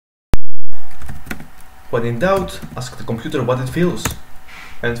When in doubt, ask the computer what it feels.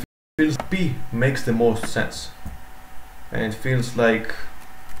 And it feels P makes the most sense. And it feels like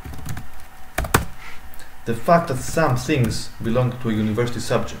the fact that some things belong to a university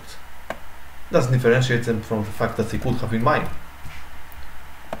subject doesn't differentiate them from the fact that they could have been mine.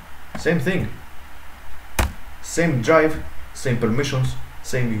 Same thing. Same drive, same permissions,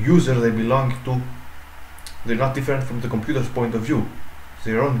 same user they belong to. They're not different from the computer's point of view.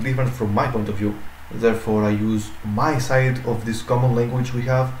 They're only different from my point of view. Therefore, I use my side of this common language we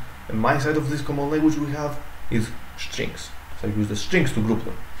have, and my side of this common language we have is strings. So I use the strings to group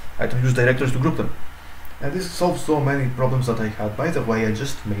them. I don't use directories to group them. And this solves so many problems that I had. By the way, I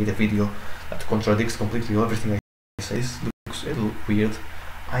just made a video that contradicts completely everything I say. This looks a little weird.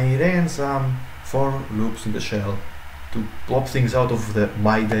 I ran some for loops in the shell to plop things out of the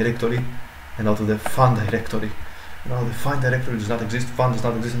my directory and out of the fun directory. Now the fun directory does not exist, fun does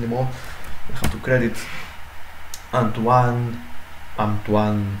not exist anymore. I have to credit Antoine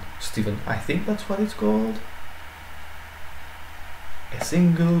Stephen, I think that's what it's called. A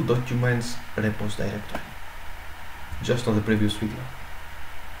single documents repos directory. Just on the previous video.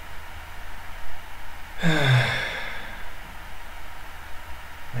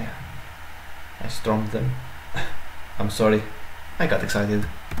 Man, I stormed them. I'm sorry, I got excited.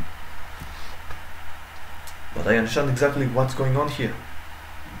 But I understand exactly what's going on here.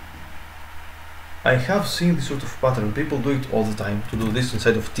 I have seen this sort of pattern. People do it all the time, to do this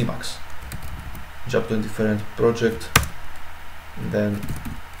inside of Tmux. Jump to a different project, and then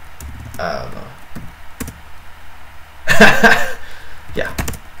I don't know. Yeah.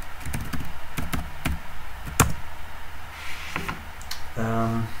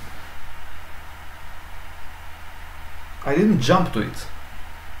 I didn't jump to it.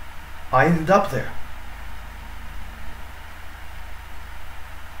 I ended up there.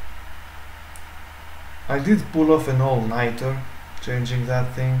 I did pull off an all-nighter changing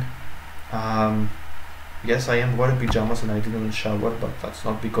that thing. Yes, I am wearing pajamas and I didn't shower, but that's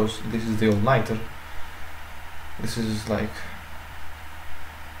not because this is the all-nighter. This is like...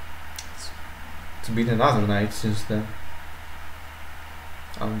 It's been another night since then.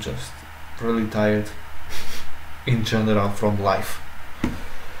 I'm just really tired in general from life.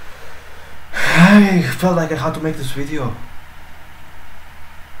 I felt like I had to make this video.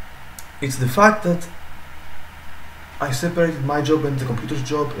 It's the fact that I separated my job and the computer's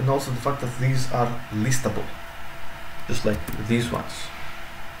job, and also the fact that these are listable, just like these ones.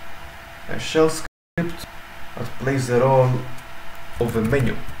 A shell script that plays the role of a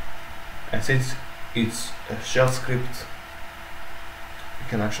menu, and since it's a shell script, you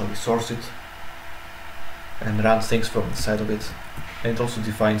can actually source it and run things from the side of it, and it also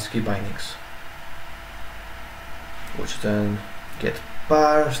defines key bindings, which then get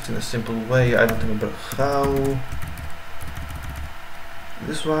parsed in a simple way. I don't remember how.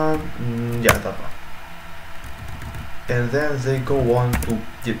 This one, yeah, that one. And then they go on to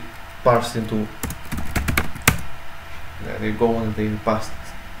get parsed into. They go on and they parsed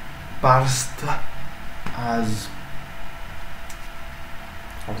as,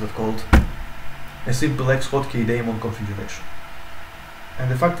 what's it called? A simple X hotkey daemon configuration. And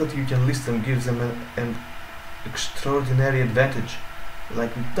the fact that you can list them gives them an extraordinary advantage.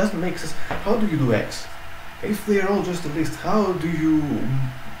 Like, it doesn't make sense. How do you do X? If they are all just a list, how do you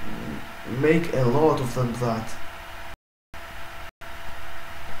make a lot of them that?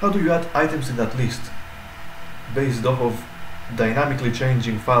 How do you add items in that list based off of dynamically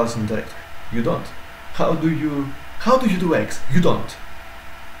changing files in directory? You don't. How do you do X? You don't.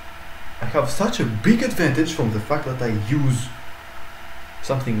 I have such a big advantage from the fact that I use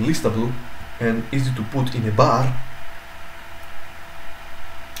something listable and easy to put in a bar,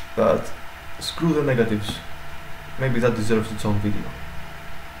 but screw the negatives. Maybe that deserves its own video.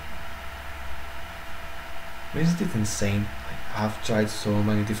 Isn't it insane? I've tried so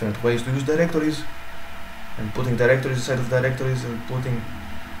many different ways to use directories, and putting directories inside of directories, and putting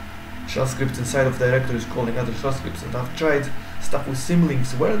shell scripts inside of directories, calling other shell scripts, and I've tried stuff with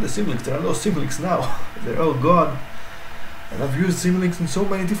symlinks. Where are the symlinks? There are no symlinks now. They're all gone. And I've used symlinks in so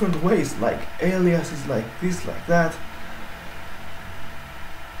many different ways, like aliases, like this, like that.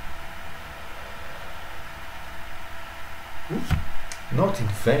 Not in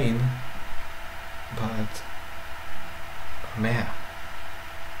vain, but man,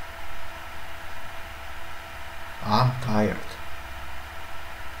 I'm tired.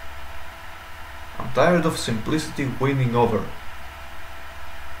 I'm tired of simplicity winning over.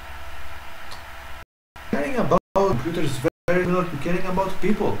 Caring about computers is very similar to caring about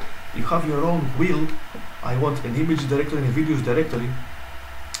people. You have your own will. I want an image directory and a videos directory.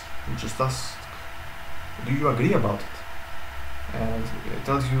 You just ask Do you agree about it? And it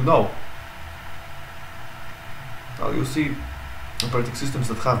tells you no. Now you see operating systems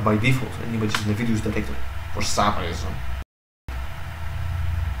that have by default an images in the videos directory for some reason.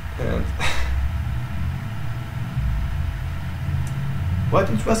 And why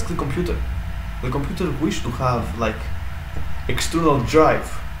didn't you ask the computer? The computer wished to have like external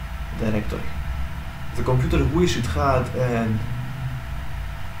drive directory. The computer wished it had an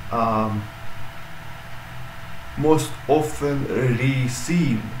most often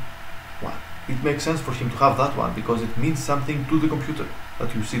reseen one. It makes sense for him to have that one because it means something to the computer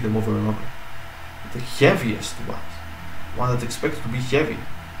that you see them over and over. The heaviest one that's expected to be heavy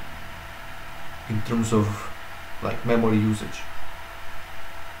in terms of like memory usage.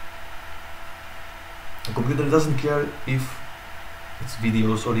 The computer doesn't care if it's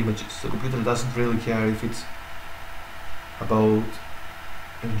videos or images. The computer doesn't really care if it's about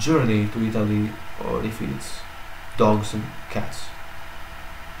a journey to Italy or if it's dogs and cats.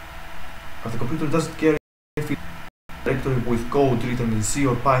 But the computer doesn't care if it's a directory with code written in C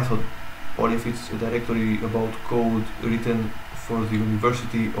or Python, or if it's a directory about code written for the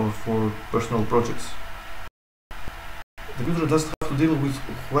university or for personal projects. The computer doesn't have to deal with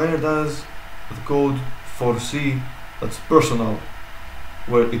where does the code foresee that's personal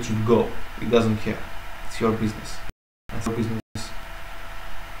where it should go. It doesn't care. It's your business. It's your business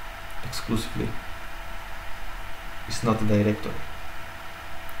exclusively. It's not a directory.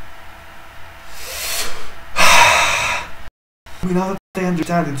 I mean, now that I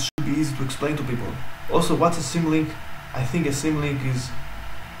understand, it should be easy to explain to people. Also, what's a symlink? I think a symlink is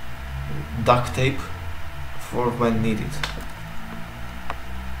duct tape for when needed.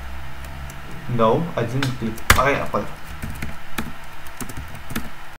 No, I didn't click.